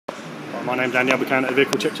My name's Andy, I'll be carrying out a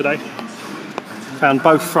vehicle check today. Found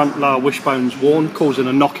both front lower wishbones worn, causing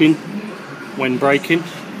a knock-in when braking.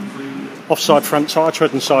 Offside front tyre,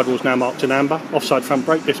 tread and sidewalls now marked in amber. Offside front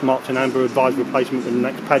brake disc marked in amber, advised replacement with the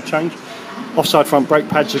next pad change. Offside front brake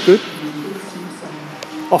pads are good.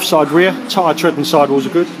 Offside rear, tyre, tread and sidewalls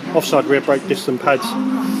are good. Offside rear brake discs and pads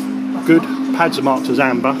good. Pads are marked as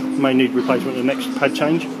amber, may need replacement with the next pad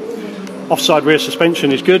change. Offside rear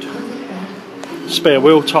suspension is good. Spare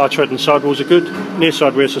wheel, tyre, tread and sidewalls are good. Near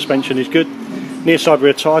side rear suspension is good. Near side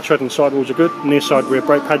rear tyre, tread and sidewalls are good. Near side rear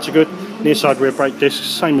brake pads are good. Near side rear brake discs,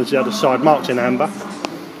 same as the other side, marked in amber.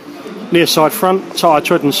 Near side front, tyre,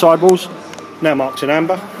 tread and sidewalls, now marked in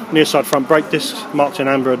amber. Near side front brake discs, marked in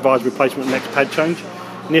amber, advised replacement next pad change.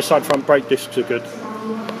 Near side front brake discs are good.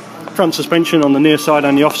 Front suspension on the near side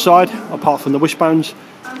and the off side, apart from the wishbones,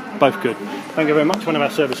 both good. Thank you very much. One of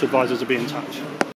our service advisors will be in touch.